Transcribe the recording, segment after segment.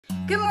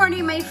Good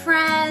morning, my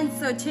friends.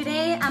 So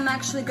today I'm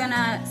actually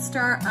gonna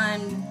start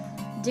on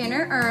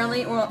dinner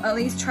early, or at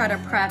least try to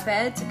prep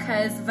it,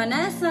 because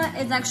Vanessa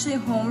is actually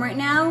home right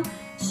now.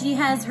 She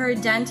has her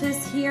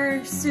dentist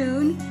here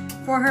soon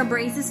for her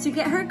braces to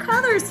get her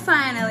colors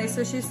finally,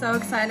 so she's so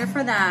excited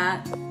for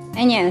that.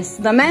 And yes,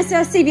 the mess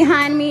you see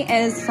behind me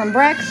is from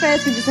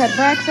breakfast. We just had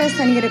breakfast.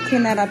 I need to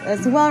clean that up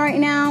as well right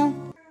now.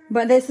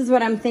 But this is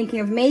what I'm thinking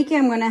of making.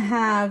 I'm gonna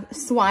have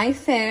swai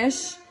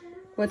fish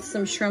with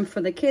some shrimp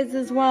for the kids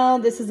as well.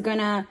 This is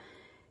gonna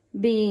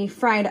be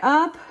fried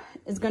up.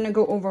 It's gonna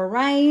go over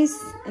rice,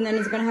 and then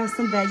it's gonna have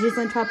some veggies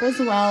on top as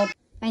well.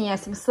 And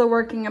yes, I'm still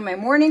working on my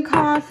morning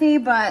coffee,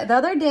 but the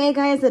other day,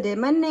 guys, I did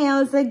my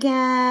nails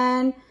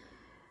again.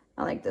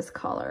 I like this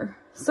color.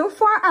 So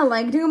far, I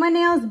like doing my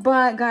nails,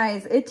 but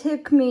guys, it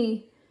took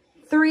me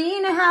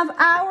 3.5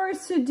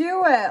 hours to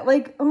do it.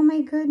 Like, oh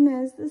my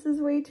goodness, this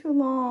is way too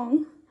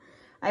long.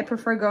 I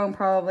prefer going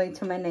probably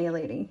to my nail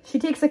lady. She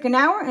takes like an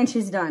hour and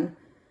she's done.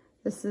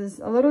 This is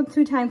a little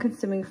too time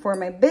consuming for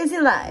my busy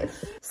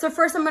life. So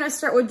first I'm gonna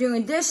start with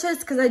doing dishes,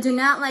 because I do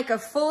not like a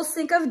full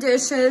sink of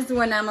dishes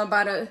when I'm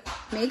about to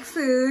make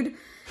food.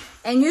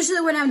 And usually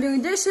when I'm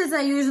doing dishes,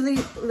 I usually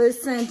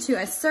listen to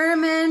a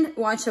sermon,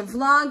 watch a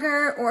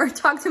vlogger, or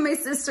talk to my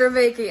sister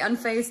Vicky on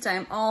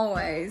FaceTime,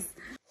 always.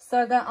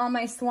 So I got all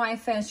my swai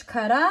fish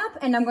cut up,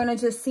 and I'm gonna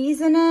just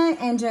season it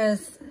and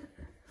just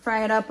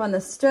fry it up on the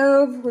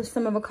stove with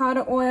some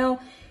avocado oil.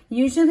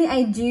 Usually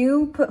I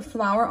do put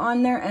flour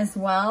on there as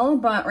well,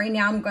 but right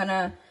now I'm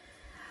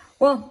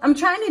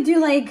trying to do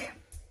like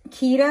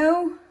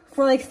keto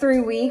for like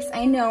 3 weeks.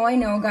 I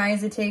know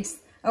guys, it takes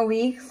a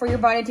week for your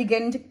body to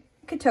get into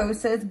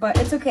ketosis, but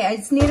it's okay. I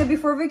just need it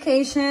before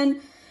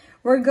vacation.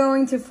 We're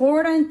going to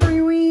Florida in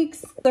 3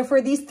 weeks. So for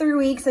these 3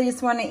 weeks, I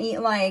just want to eat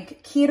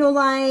like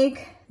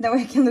keto-like, that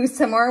way I can lose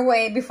some more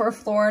weight before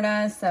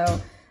Florida. So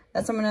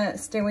that's why I'm gonna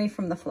stay away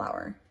from the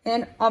flour.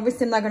 And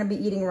obviously I'm not gonna be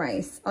eating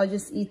rice. I'll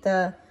just eat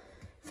the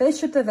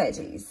fish with the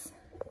veggies.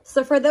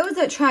 So for those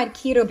that tried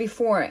keto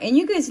before, and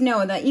you guys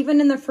know that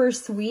even in the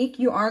first week,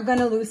 you are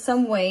gonna lose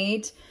some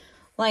weight,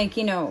 like,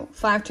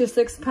 5 to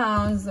 6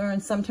 pounds, or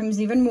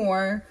sometimes even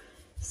more.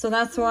 So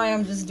that's why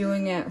I'm just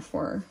doing it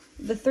for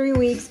the 3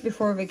 weeks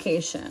before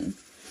vacation.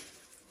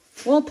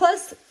 Well,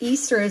 plus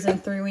Easter is in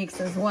 3 weeks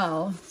as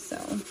well. So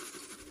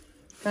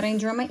gotta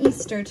enjoy my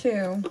Easter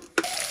too.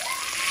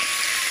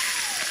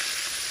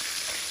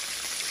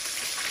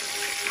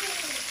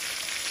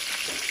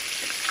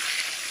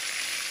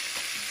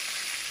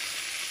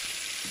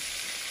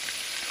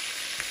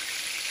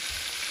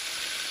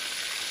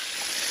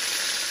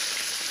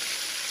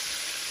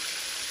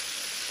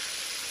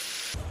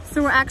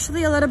 So we're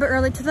actually a little bit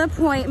early to the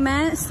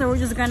appointment, so we're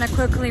just gonna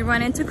quickly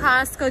run into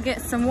Costco, get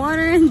some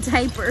water and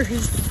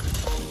diapers.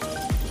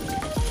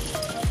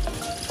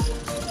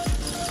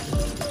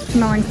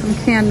 Smelling some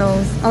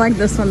candles. I like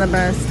this one the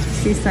best,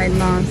 Seaside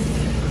Moss.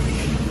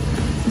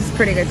 This is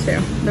pretty good too.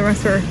 The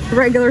rest are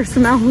regular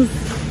smells.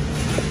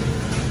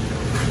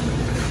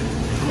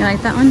 You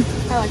like that one?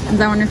 I like that. Is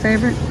that one your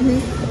favorite?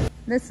 Mm-hmm.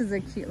 This is a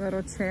cute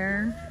little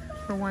chair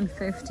for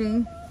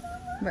 $150,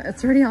 but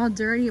it's already all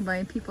dirty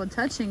by people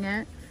touching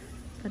it.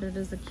 But it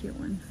is a cute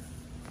one.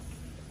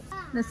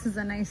 This is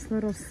a nice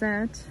little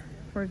set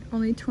for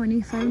only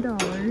 $25.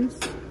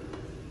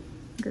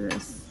 Look at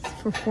this,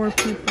 for 4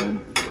 people.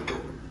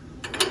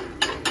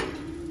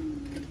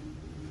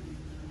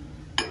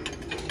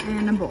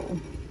 And a bowl.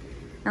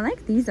 I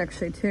like these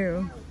actually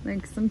too.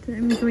 Like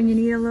sometimes when you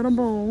need a little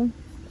bowl,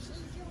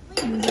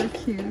 these are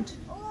cute.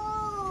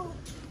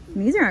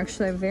 These are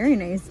actually a very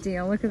nice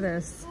deal. Look at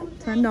this,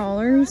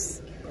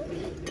 $10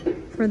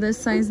 for this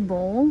size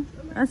bowl.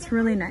 That's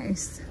really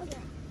nice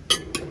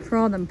for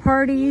all them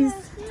parties,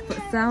 to put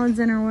salads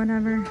in or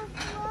whatever.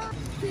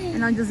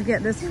 And I'll just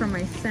get this for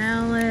my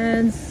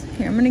salads.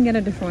 Here, I'm gonna get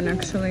a different one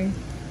actually.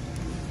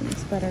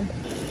 It's better.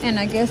 And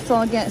I guess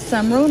I'll get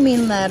some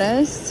romaine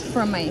lettuce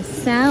for my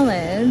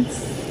salads.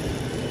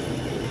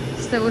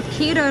 So with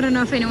keto, I don't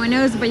know if anyone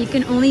knows, but you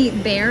can only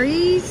eat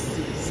berries.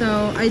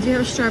 So I do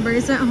have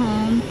strawberries at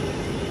home.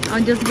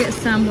 I'll just get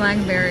some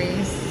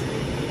blackberries.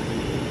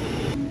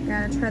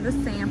 Gotta try the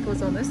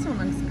samples. Oh, this one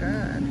looks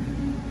good.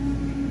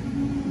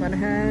 But it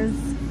has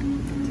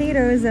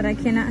potatoes that I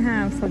cannot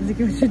have, so I'll just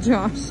give it to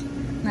Josh.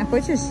 Na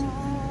хочешь?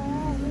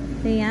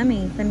 They're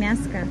yummy. The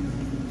miaska.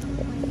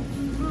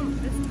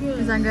 It's good.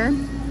 Is that good?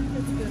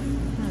 It's good.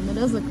 Oh, that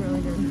does look really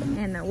good.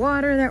 And the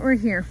water that we're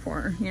here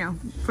for,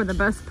 for the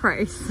best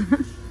price.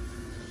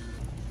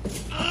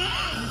 This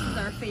is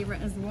our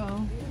favorite as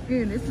well.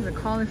 Ooh, this is a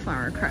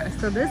cauliflower crust.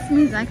 So this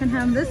means I can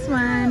have this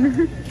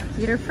one.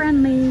 Eater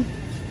friendly.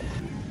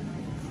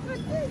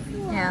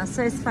 Yeah,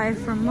 size 5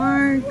 from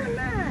Mark.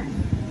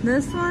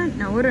 This one?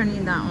 No, we don't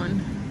need that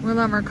one. We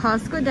love our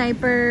Costco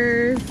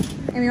diapers.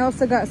 And we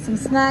also got some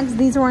snacks.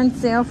 These were on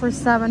sale for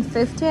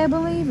 $7.50, I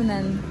believe. And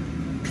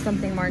then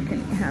something Mark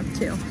can have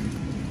too.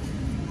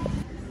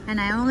 And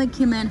I only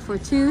came in for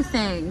 2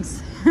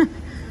 things.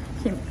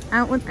 Came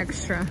out with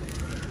extra.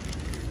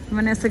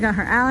 Vanessa got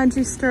her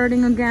allergies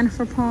starting again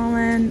for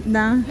pollen.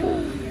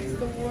 It's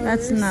the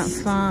That's not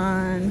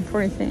fun.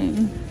 Poor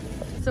thing.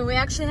 So we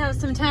actually have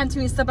some time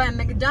to stop by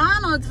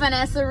McDonald's.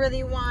 Vanessa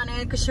really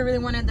wanted, because she really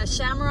wanted the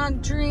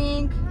Shamrock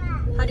drink.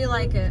 How do you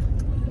like it?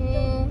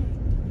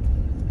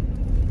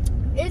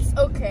 It's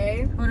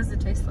okay. What does it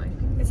taste like?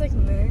 It's like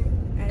mint.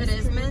 It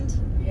is mint?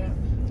 Yeah.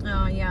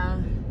 Oh yeah.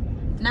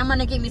 And I'm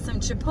gonna get me some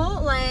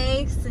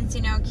Chipotle since,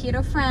 you know,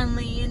 keto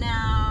friendly, you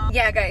know.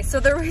 Yeah guys, so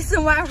the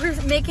reason why we're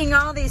making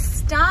all these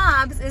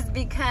stops is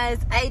because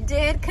I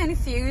did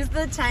confuse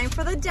the time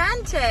for the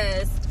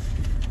dentist.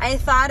 I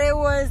thought it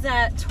was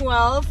at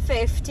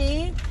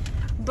 12:50,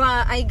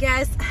 but I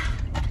guess,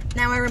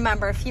 now I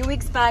remember, a few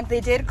weeks back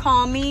they did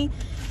call me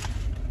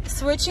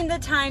switching the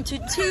time to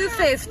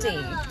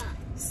 2:50.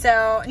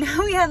 So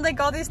now we had like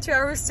all these 2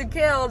 hours to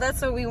kill.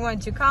 That's why we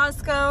went to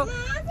Costco,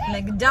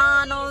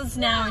 McDonald's,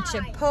 now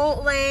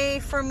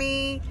Chipotle for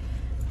me.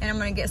 And I'm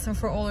gonna get some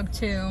for Oleg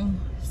too,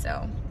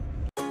 so.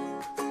 All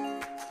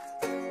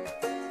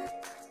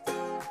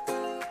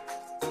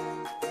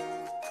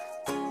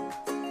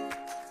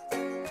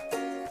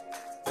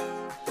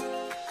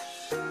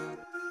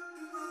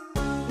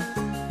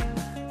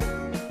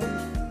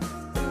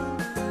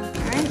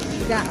right,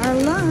 we got our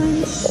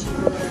lunch.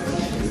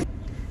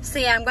 So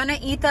yeah, I'm gonna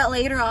eat that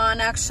later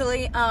on.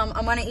 Actually,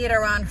 I'm gonna eat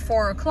around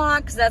 4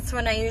 o'clock because that's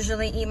when I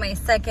usually eat my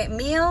second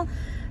meal.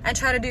 I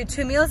try to do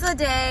 2 meals a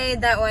day.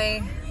 That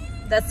way,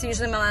 that's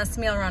usually my last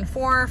meal around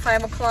 4 or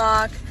 5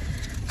 o'clock.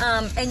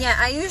 And yeah,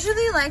 I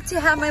usually like to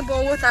have my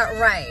bowl without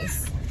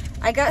rice.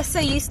 I got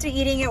so used to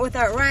eating it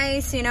without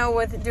rice, you know,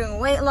 with doing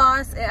weight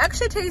loss. It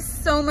actually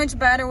tastes so much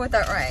better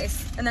without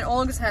rice. And then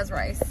Oleg's has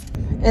rice.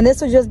 And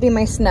this will just be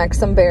my snack,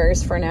 some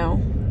berries for now.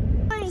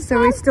 So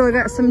we still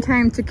got some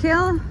time to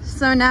kill.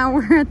 So now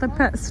we're at the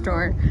pet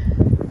store.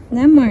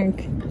 Now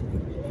Mark.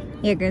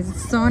 Yeah guys,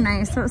 it's so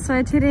nice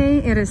outside today.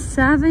 It is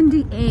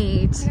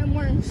 78. And I'm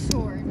wearing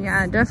shorts.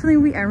 Yeah, definitely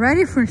we are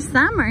ready for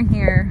summer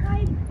here.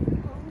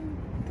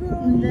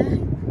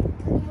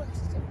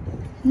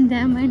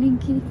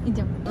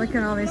 Look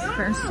at all these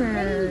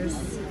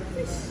fishes.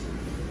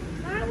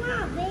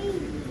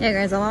 Yeah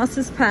guys, I lost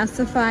this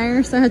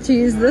pacifier, so I had to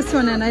use this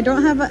one, and I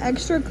don't have an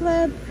extra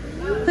clip.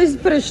 Please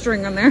put a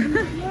string on there.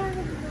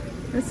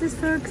 This is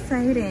so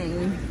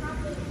exciting.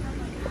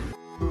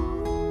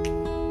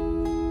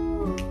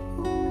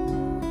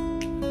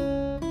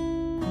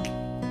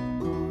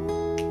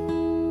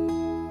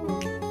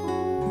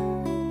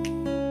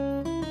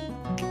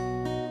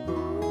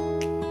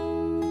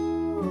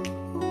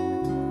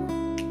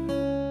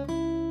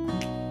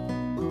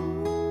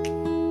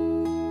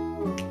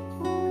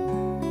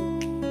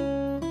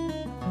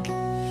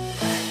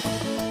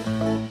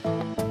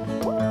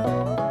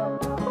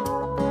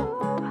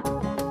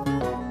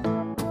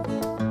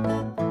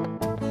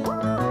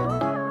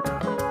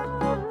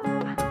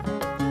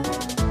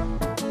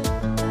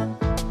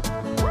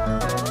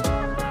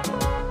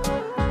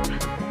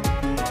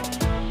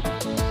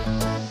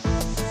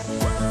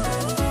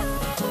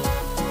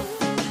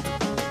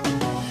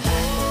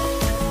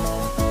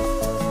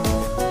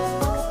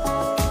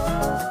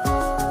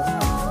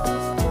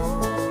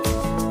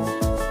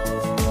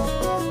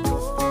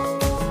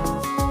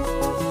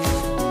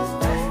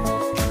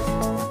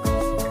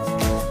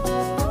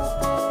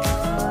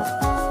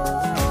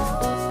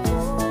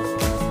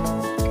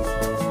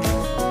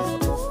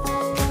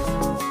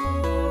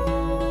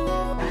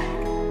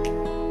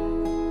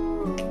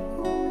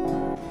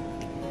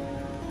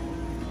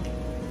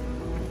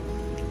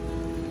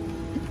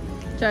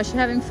 Josh, you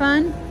having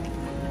fun?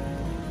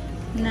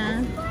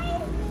 Nah.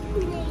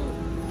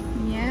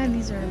 Yeah,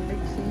 these are big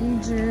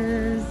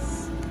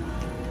cages.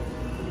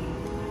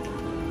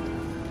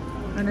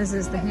 What is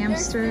this, the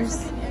hamsters?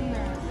 There's something in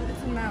there.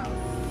 It's a mouse.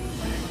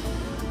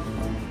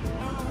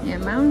 Yeah,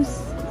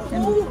 mouse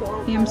and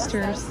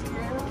hamsters.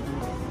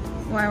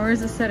 Wow,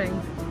 where's it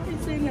sitting?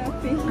 It's a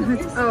nothing.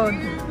 Oh,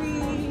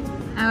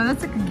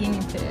 that's like a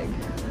guinea pig.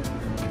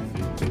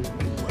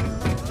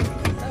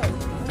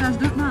 Josh,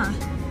 don't knock.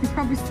 He's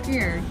probably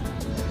scared.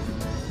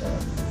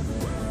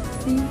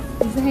 See?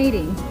 He's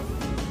hiding.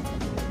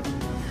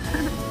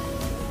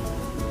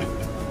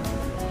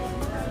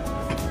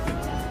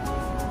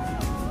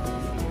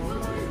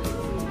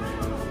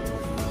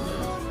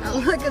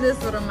 Oh, look at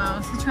this little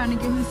mouse. He's trying to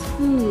get his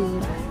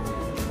food.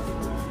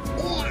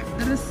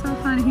 That is so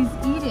funny. He's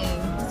eating.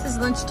 This is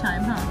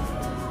lunchtime, huh?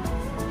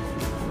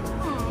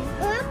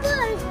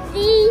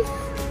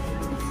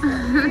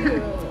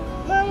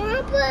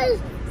 Mama,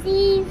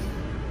 Steve.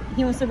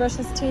 He wants to brush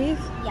his teeth?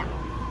 Yeah.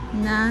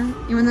 Nah.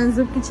 You want the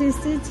zupki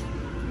чистить?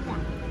 Yeah.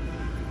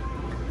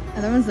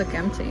 Other ones look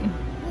empty.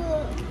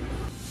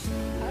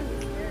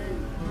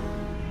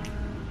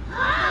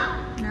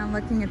 Now I'm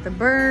looking at the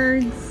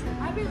birds.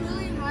 I've been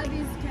really high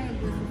these kind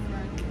of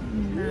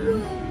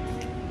No.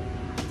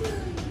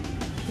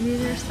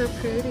 These are so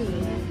pretty.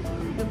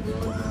 The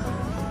blue.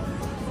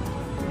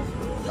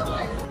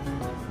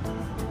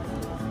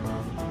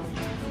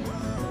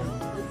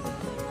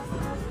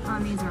 Oh,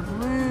 these are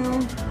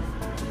blue.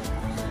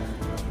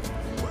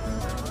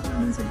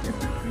 Oh, these are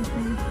different, I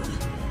think.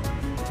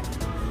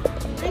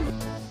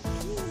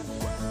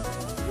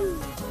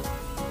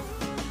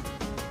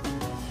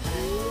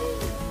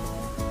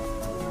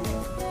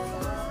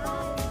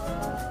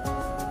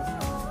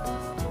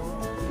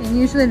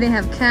 Usually they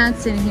have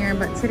cats in here,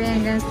 but today I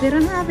guess they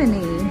don't have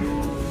any.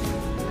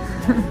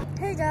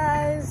 Hey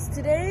guys,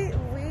 today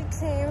we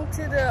came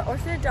to the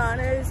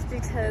orthodontist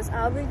because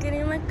I'll be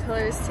getting my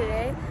colors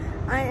today.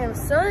 I am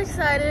so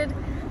excited,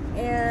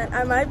 and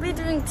I might be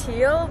doing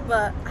teal,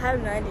 but I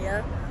have no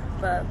idea.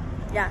 But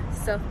yeah,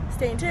 so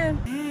stay tuned.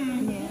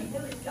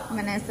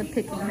 Vanessa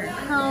picking her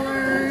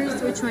colors.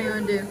 Which one you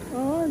want to do?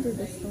 Oh, I'll do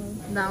this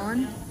one. That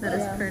one? That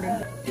is pretty.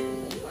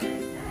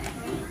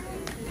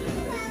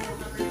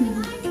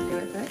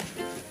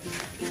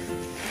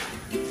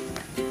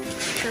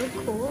 So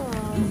cool.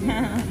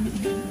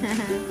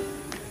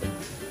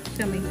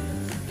 Show me.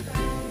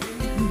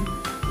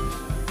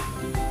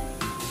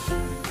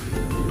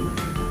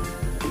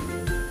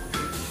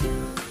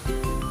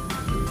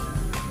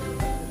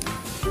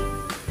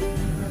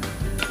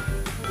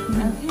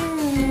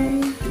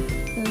 Okay.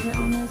 Those are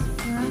on this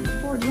front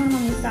board. Do you want them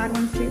on the side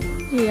ones too?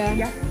 Yeah.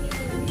 Yeah.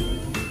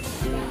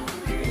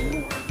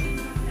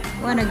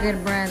 What a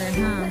good brother,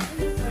 huh?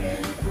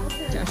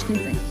 Josh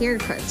needs a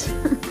haircut.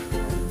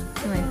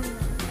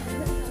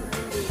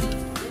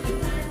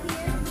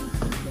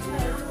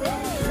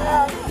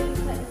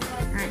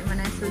 Alright,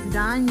 Vanessa's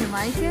done. You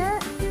like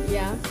it?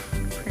 Yeah.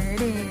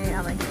 Pretty.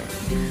 I like it.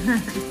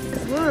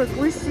 Look,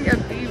 we see a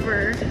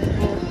beaver.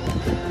 Well,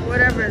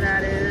 whatever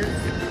that is.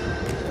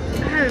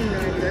 I have no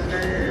idea what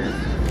that is.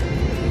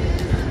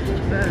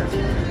 But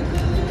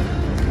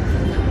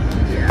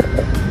yeah.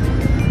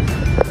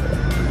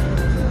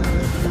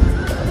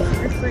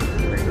 It's like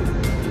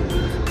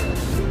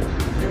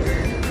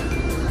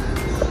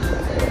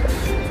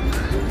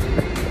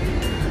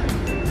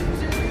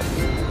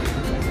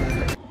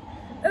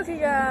okay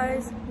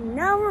guys,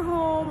 now we're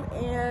home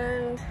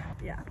and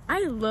yeah,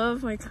 I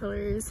love my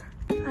colors.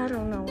 I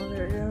don't know what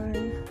they're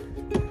doing.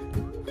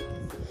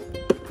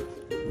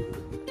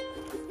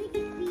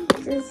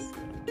 Just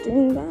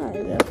doing that,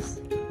 I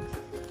guess.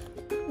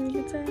 You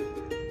could say.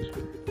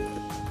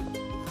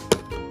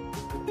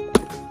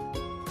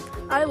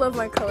 I love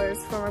my colors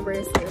for my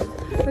bracelet.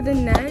 But the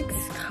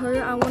next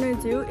color I want to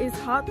do is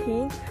hot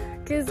pink.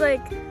 Because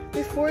like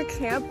before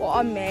camp, well,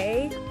 on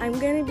May, I'm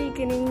going to be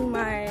getting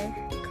my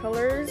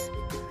colors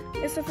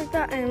and stuff like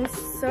that. I'm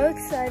so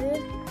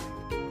excited.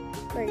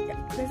 Like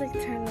there's like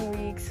 10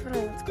 weeks. I don't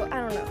know what's called.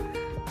 I don't know.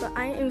 But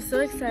I am so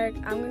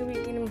excited. I'm going to be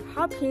getting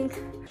hot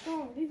pink.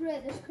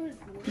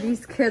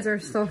 These kids are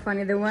so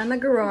funny. They went in the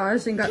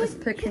garage and got this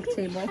picnic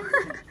table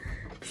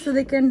so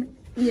they can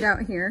eat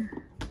out here.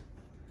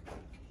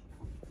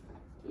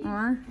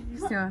 Aw,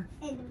 so.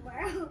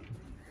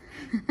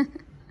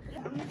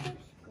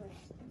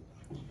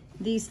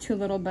 These two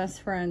little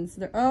best friends,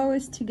 they're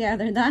always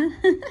together, that?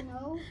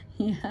 No.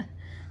 Yeah.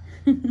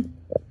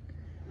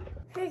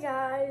 Hey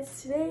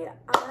guys, today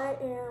I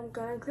am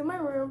gonna clean my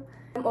room.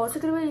 I'm also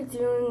gonna be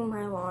doing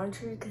my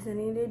laundry because I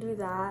need to do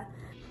that.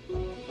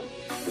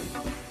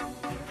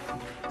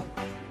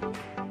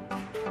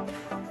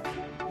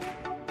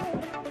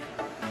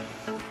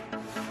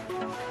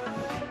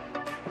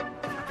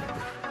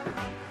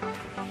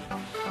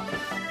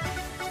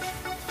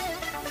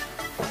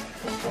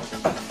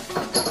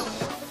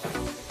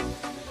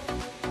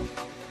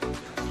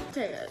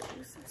 Okay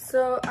guys,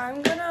 so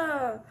I'm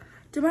gonna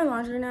do my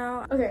laundry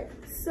now. Okay,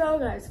 so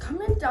guys,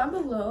 comment down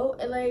below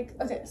and like,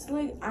 okay, so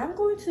like I'm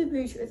going to the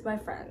beach with my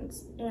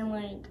friends in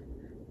like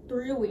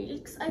 3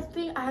 weeks, I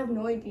think. I have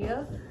no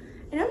idea,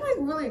 and I'm like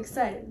really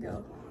excited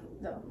though.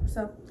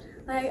 So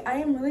like I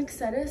am really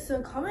excited.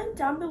 So comment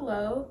down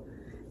below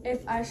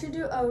if I should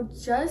do a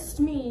just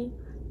me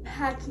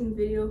packing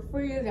video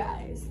for you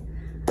guys.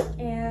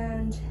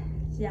 And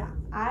yeah,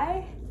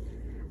 I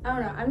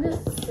don't know, I'm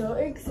just so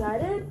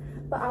excited.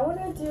 But I want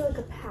to do like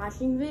a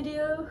packing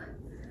video,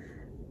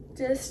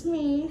 just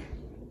me,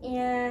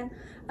 and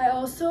I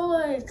also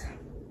like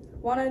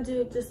want to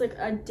do just like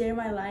a day in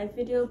my life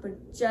video,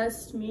 but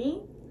just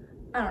me.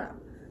 I don't know,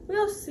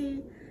 we'll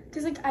see,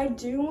 because like I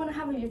do want to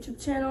have a YouTube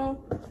channel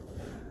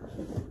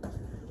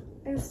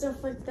and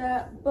stuff like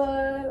that,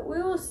 but we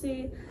will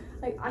see.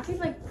 Like I can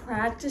like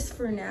practice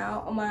for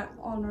now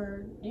on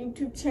our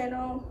YouTube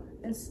channel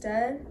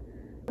instead.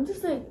 I'm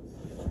just like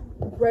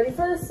ready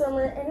for the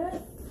summer,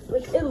 and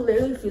like it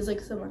literally feels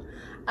like summer.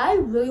 I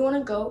really want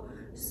to go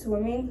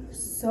swimming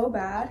so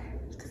bad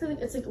because like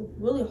it's like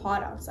really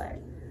hot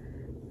outside.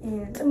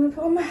 And I'm gonna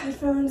put all my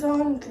headphones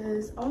on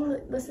because I want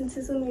to listen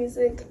to some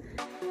music.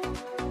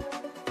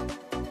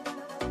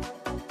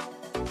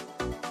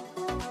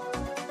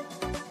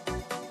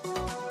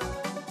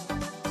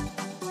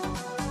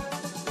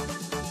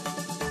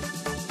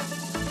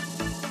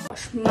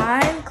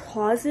 My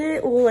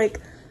closet, well, like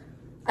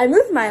I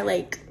moved my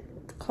like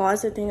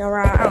closet thing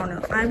around. I don't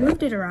know, I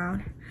moved it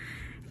around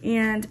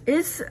and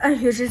it's a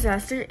huge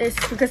disaster.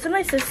 It's because of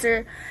my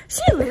sister.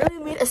 She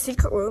literally made a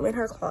secret room in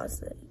her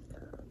closet.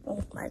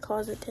 Oh, my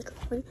closet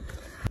technically.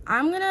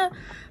 I'm gonna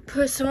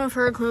put some of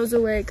her clothes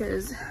away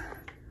because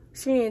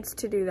she needs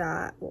to do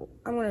that. Well,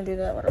 I'm gonna do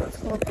that, whatever it's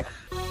called.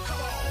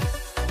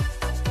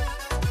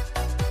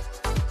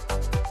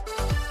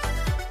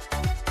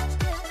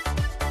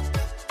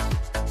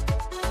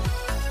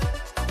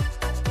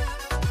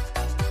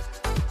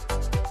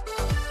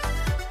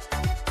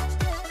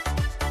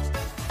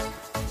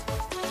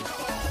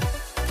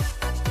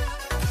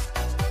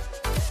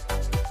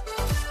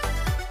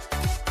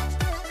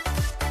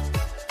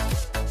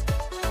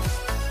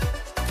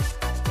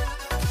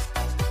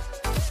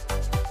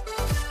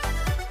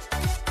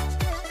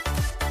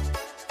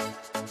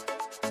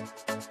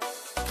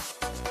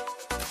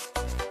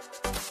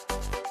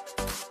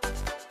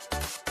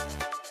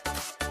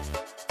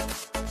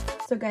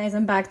 So guys,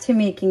 I'm back to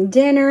making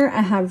dinner.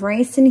 I have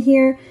rice in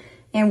here.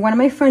 And one of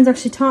my friends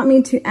actually taught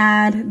me to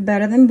add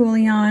Better Than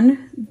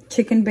Bouillon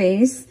chicken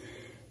base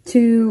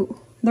to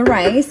the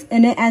rice.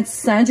 And it adds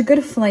such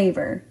good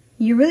flavor.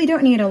 You really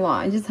don't need a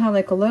lot. Just have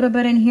like a little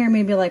bit in here,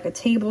 maybe like a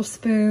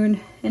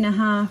tablespoon and a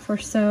half or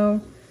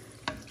so.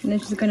 And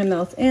it's just gonna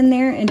melt in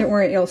there. And don't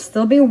worry, it'll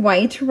still be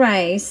white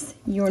rice.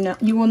 You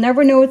will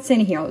never know what's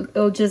in here.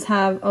 It'll just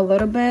have a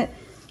little bit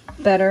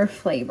better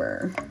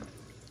flavor.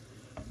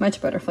 Much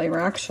better flavor,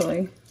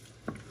 actually.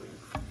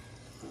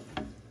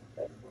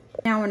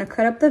 Now I'm gonna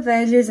cut up the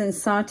veggies and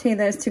saute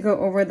this to go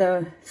over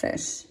the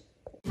fish.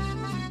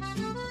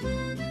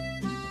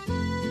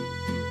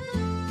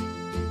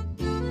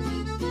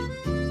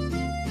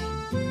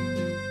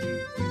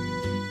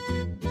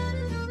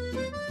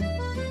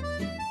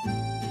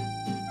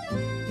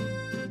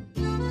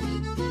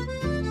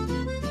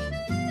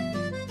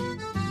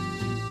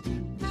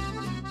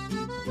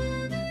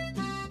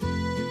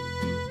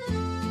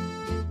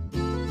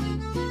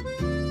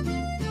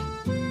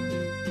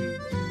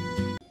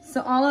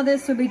 So all of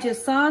this will be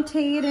just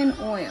sauteed in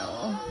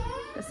oil.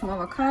 Got some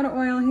avocado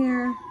oil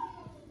here.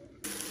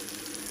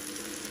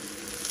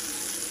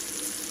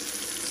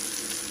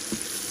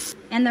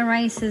 And the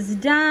rice is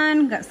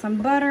done. Got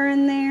some butter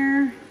in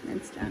there.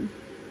 It's done.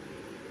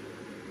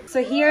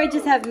 So here I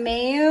just have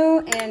mayo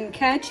and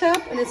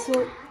ketchup, and this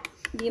will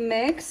be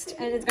mixed,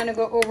 and it's gonna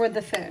go over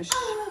the fish.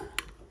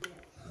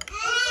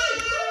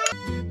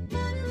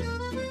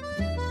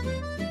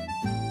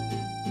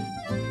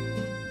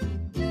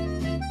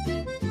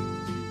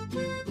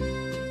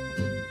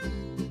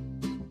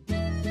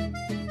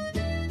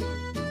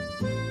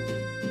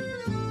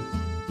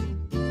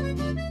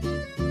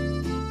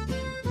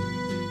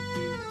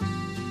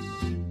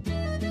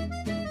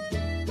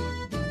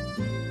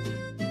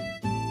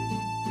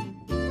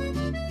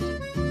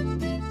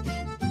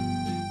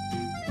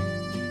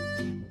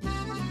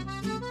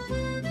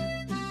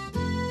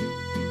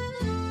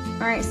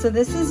 All right, so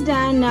this is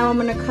done. Now I'm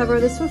gonna cover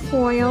this with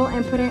foil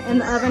and put it in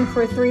the oven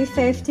for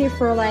 350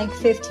 for like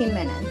 15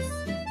 minutes.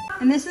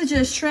 And this is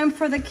just shrimp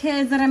for the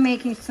kids that I'm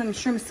making some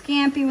shrimp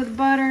scampi with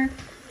butter.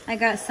 I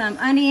got some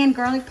onion,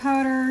 garlic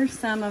powder,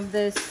 some of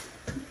this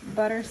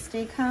butter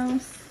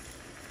steakhouse.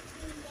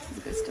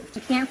 Good stuff.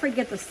 You can't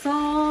forget the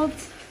salt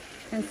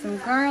and some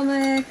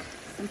garlic,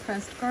 some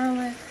pressed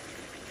garlic.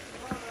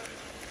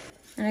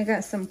 And I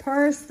got some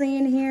parsley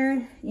in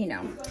here. You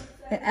know,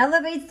 it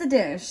elevates the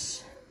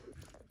dish.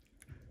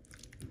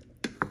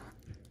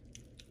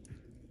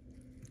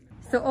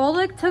 So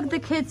Oleg took the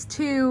kids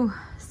to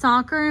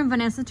soccer and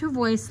Vanessa to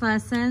voice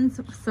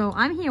lessons. So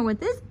I'm here with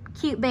this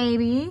cute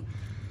baby.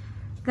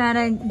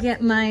 Gotta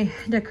get my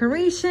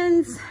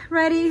decorations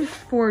ready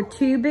for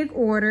 2 big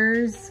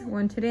orders.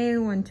 One today,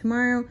 one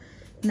tomorrow.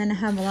 And then I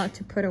have a lot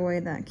to put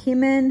away that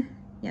came in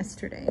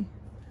yesterday.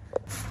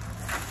 I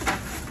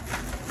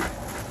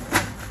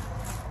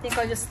think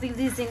I'll just leave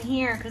these in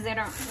here because they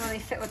don't really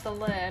fit with the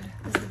lid.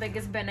 This is the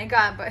biggest bin I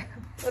got, but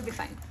it'll be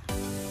fine.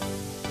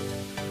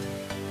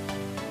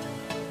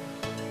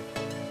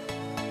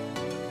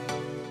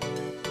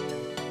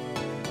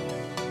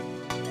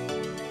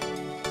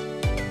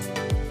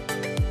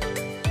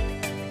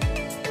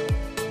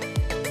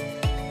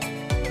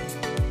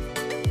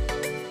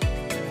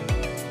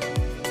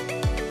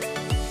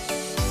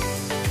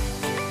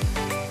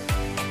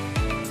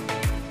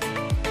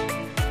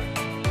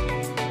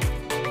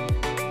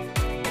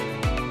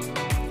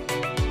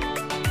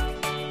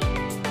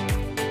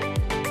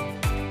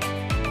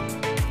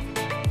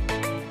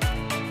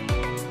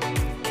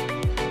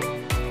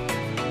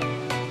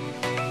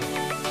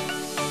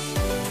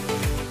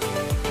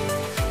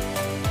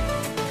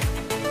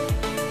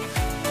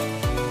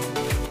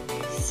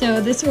 So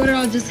this order,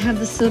 I'll just have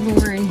the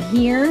silverware in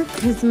here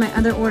because my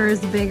other order is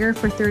bigger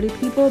for 30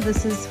 people.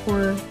 This is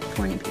for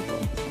 20 people.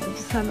 So I'll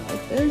just have it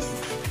like this.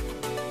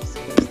 Just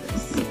close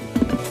this.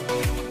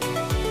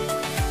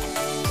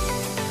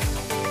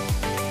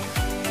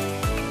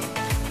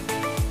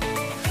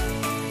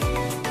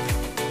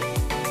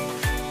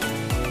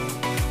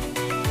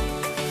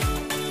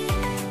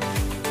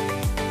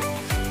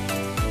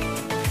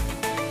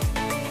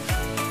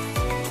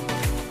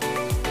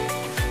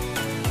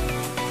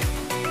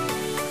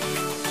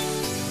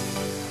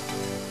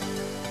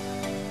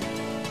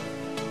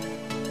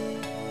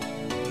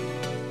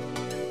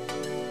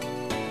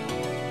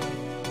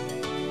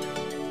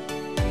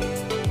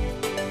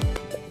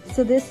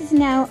 So this is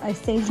now a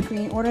sage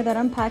green order that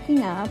I'm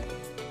packing up,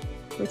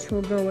 which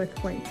will go with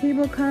white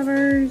table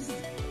covers,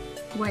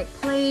 white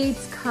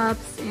plates,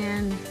 cups,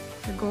 and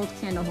the gold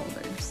candle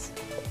holders.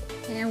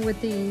 And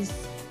with these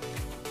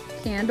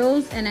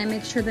candles, and I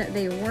make sure that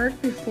they work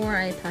before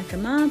I pack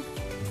them up.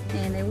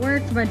 And they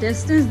work from a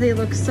distance, they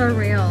look so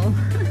real.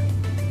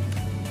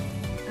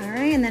 All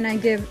right, and then I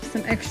give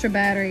some extra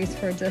batteries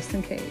for just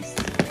in case.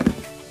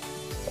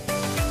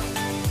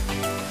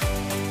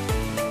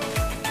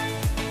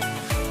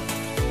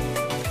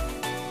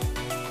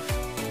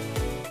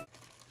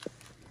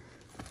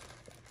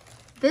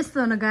 This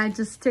little guy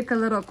just took a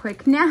little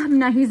quick nap.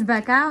 Now he's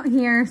back out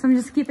here, so I'm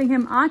just keeping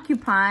him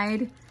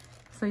occupied.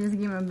 So I just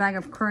gave him a bag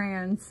of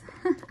crayons.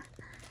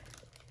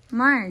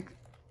 Mark.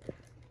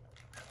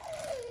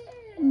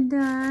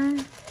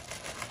 Dad.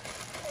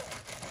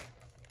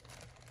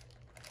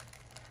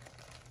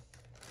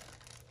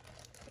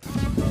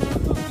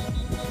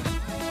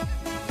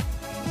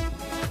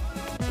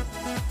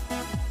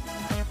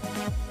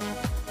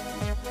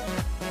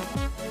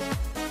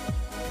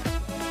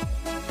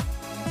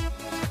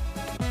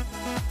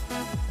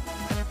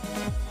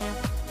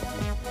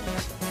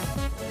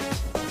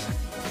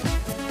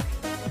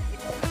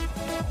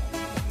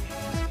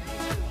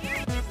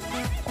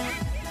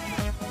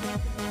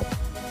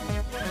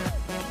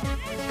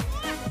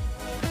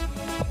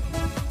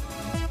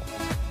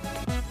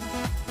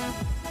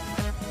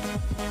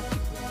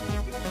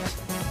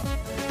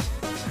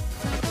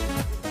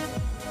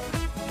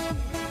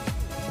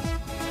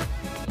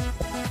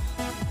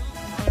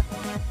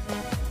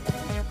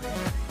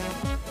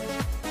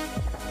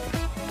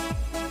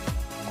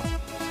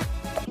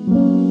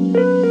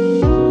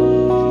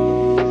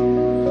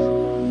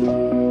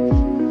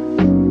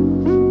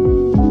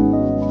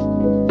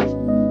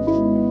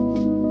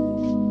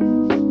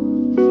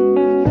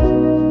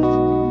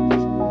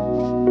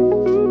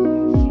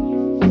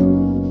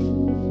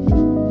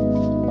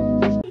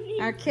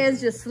 Our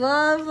kids just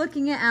love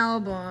looking at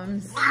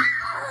albums.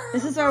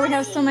 This is why we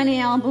have so many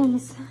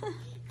albums.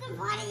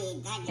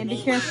 And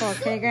be careful,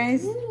 okay,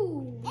 guys?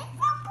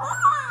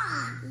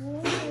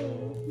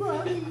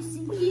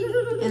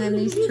 And then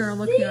these two are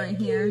looking right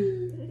here.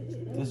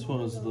 This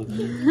one is looking.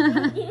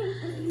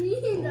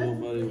 Oh,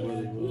 buddy,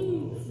 buddy.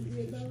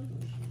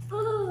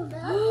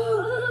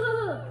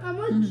 I'm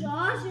with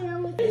Josh and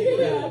I'm with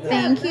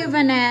Thank you,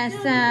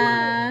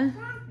 Vanessa.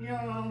 You're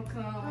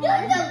welcome.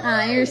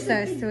 Oh, you're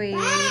so sweet.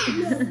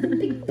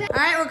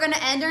 Alright, we're gonna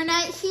end our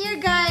night here,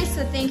 guys.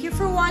 So thank you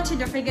for watching.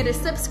 Don't forget to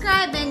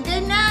subscribe and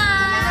good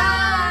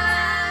night.